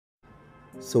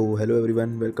So hello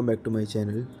everyone, welcome back to my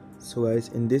channel. So guys,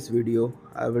 in this video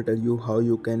I will tell you how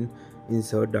you can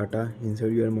insert data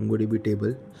inside your mongodb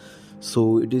table.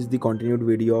 So it is the continued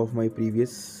video of my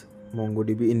previous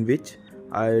mongodb in which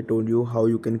I told you how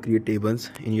you can create tables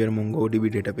in your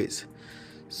mongodb database.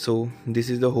 So this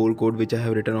is the whole code which I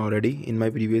have written already in my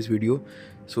previous video.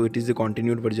 So it is the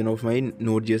continued version of my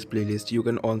nodejs playlist. You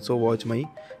can also watch my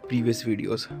previous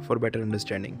videos for better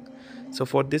understanding. So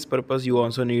for this purpose you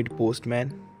also need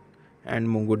postman and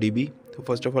mongodb. So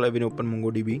first of all I will open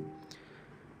mongodb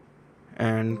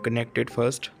and connect it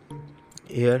first.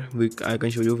 Here I can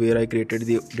show you where I created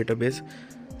the database.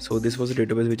 So this was a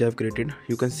database which I have created.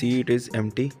 You can see it is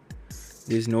empty.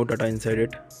 There is no data inside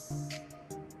it.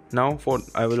 Now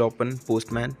I will open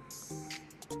postman.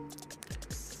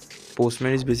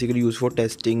 Postman is basically used for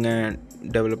testing and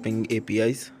developing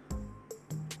APIs.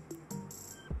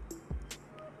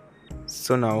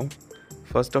 So now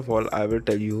first of all I will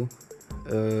tell you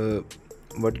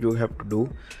what you have to do.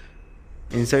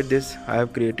 Inside this I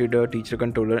have created a teacher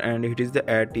controller and it is the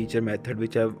add teacher method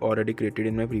which I have already created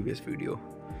in my previous video.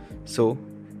 So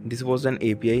this was an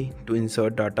API to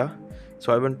insert data.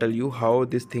 So I will tell you how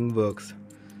this thing works.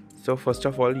 So first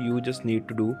of all you just need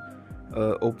to do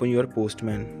open your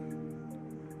postman.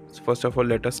 So first of all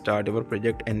let us start our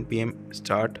project npm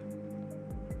start.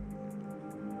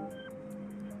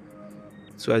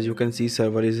 So as you can see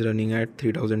server is running at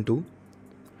 3002.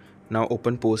 Now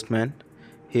open postman.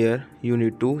 Here you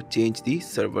need to change the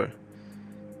server.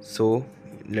 So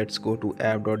let's go to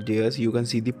app.js. You can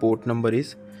see the port number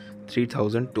is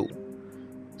 3002.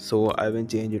 So I will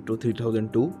change it to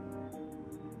 3002.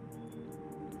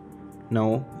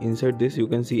 Now inside this you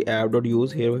can see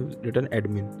app.use. Here we have written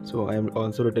admin. So I am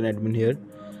also written admin here.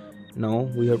 Now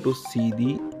we have to see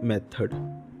the method.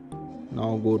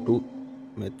 Now go to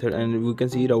method and we can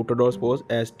see router.suppose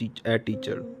as add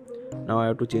teacher. Now I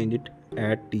have to change it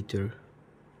add teacher.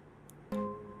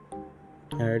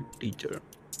 Add teacher.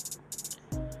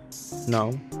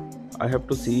 Now I have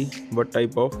to see what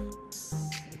type of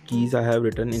keys I have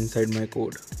written inside my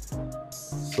code.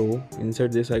 So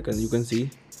inside this you can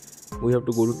see we have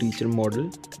to go to teacher model.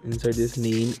 Inside this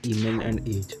name, email and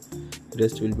age.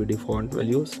 Rest will be default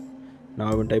values.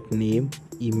 Now I will type name,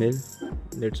 email.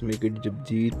 Let's make it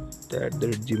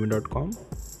jabjeet@gmail.com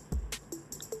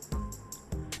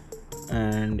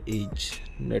and age.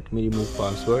 Let me remove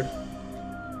password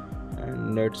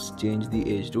and let's change the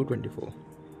age to 24.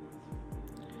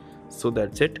 So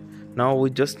that's it. Now we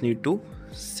just need to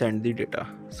send the data.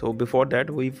 So before that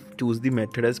we choose the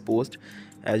method as post.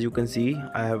 As you can see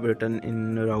I have written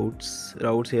in routes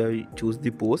here I choose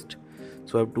the post.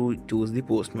 So I have to choose the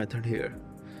post method here.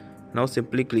 Now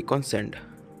simply click on send.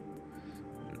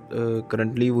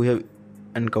 Currently we have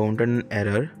encountered an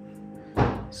error.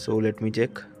 So let me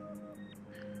check.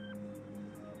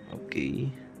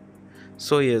 Okay.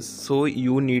 So yes, so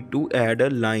you need to add a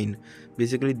line.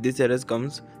 Basically this error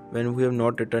comes when we have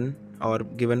not written or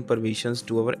given permissions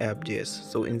to our app.js.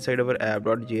 So inside our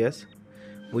app.js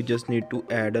we just need to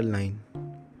add a line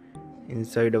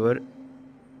inside our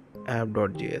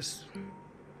app.js.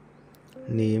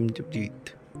 Name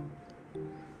Jabjeet.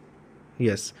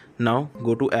 Yes. Now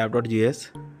go to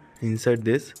app.js. Inside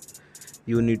this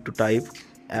you need to type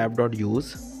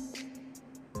app.use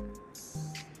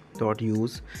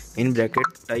in bracket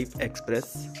type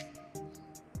express.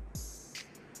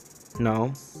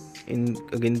 Now in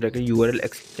again bracket URL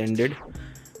extended.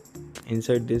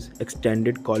 Inside this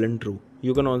extended :true.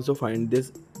 You can also find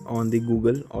this on the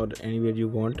Google or anywhere you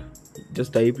want.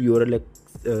 Just type URL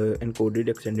encoded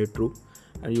extended true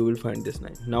and you will find this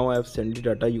line. Now I have sent the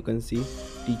data. You can see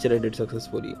teacher added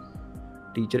successfully.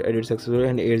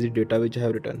 And here's the data which I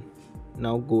have written.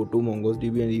 Now go to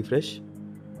mongodb and refresh.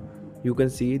 You can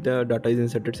see the data is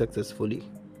inserted successfully.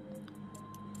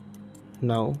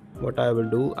 Now what I will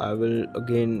do, I will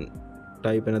again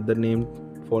type another name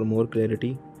for more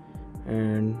clarity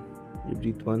and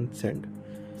Jabjeet1 send.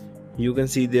 You can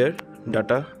see there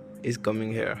data is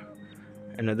coming here.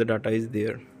 Another data is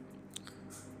there.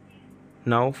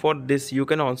 Now for this you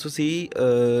can also see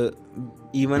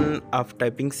even after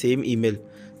typing same email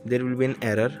there will be an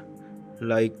error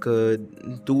like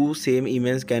two same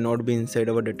emails cannot be inside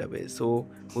our database. So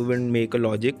we will make a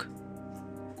logic.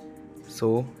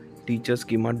 So teacher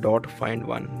schema dot find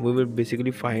one. We will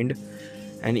basically find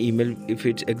an email if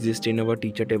it exists in our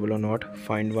teacher table or not.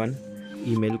 Find one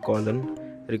email :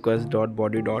 request dot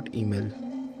body dot email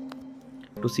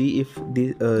to see if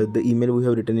the email we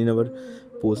have written in our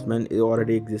postman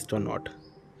already exists or not.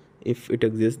 If it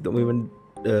exists then we will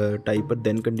type a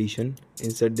then condition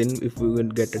inside. Then if we will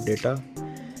get a data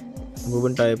We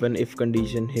will type an if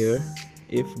condition here.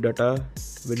 If data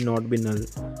will not be null,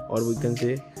 or we can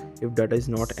say if data is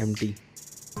not empty,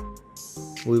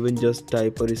 we will just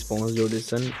type a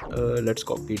response.json. Let's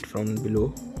copy it from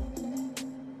below,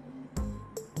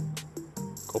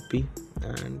 copy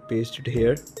and paste it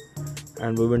here,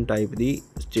 and we will type the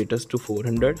status to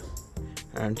 400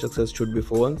 and success should be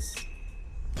false.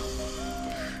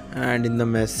 And in the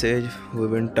message we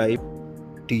will type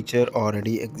teacher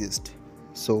already exists.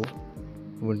 So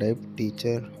we will type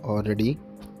teacher already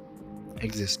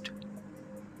exist.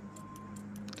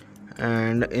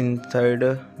 And inside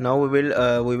now we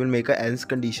will make a else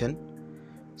condition.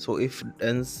 So if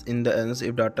else, in the else,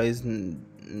 if data is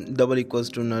double equals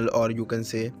to null, or you can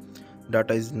say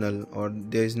data is null or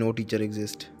there is no teacher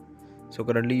exist. So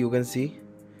currently you can see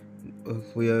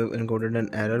we have encoded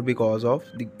an error because of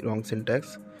the wrong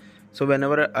syntax. So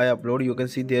whenever I upload, you can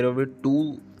see there will be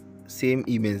two same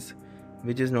emails,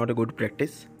 which is not a good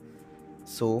practice.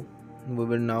 So we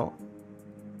will now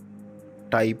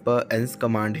type a else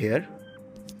command here,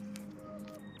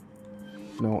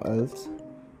 now else,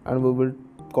 and we will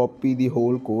copy the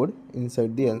whole code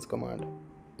inside the else command.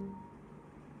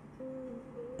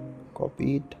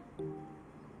 Copy it,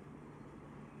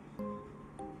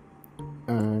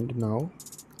 and now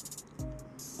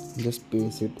just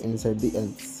paste it inside the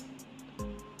else.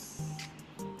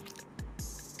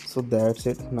 So that's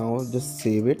it. Now just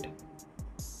save it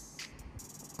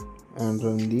and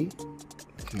run the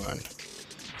command.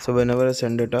 So whenever I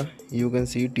send data, you can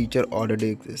see teacher already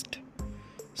exists.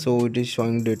 So it is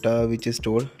showing data which is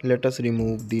stored. Let us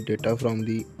remove the data from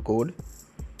the code,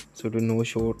 so it will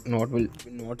will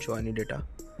not show any data.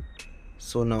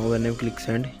 So now when I click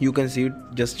send, you can see it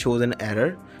just shows an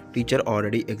error, teacher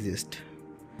already exists.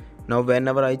 Now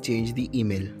whenever I change the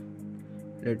email,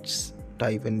 let's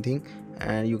type anything,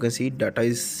 and you can see data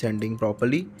is sending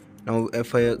properly. Now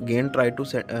if I again try to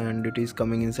send, and it is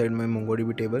coming inside my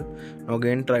mongodb table, now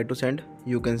again try to send,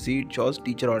 you can see it shows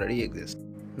teacher already exists.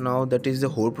 Now that is the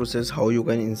whole process how you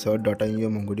can insert data in your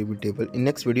mongodb table. In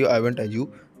next video I will tell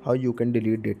you how you can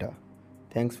delete data.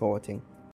 Thanks for watching.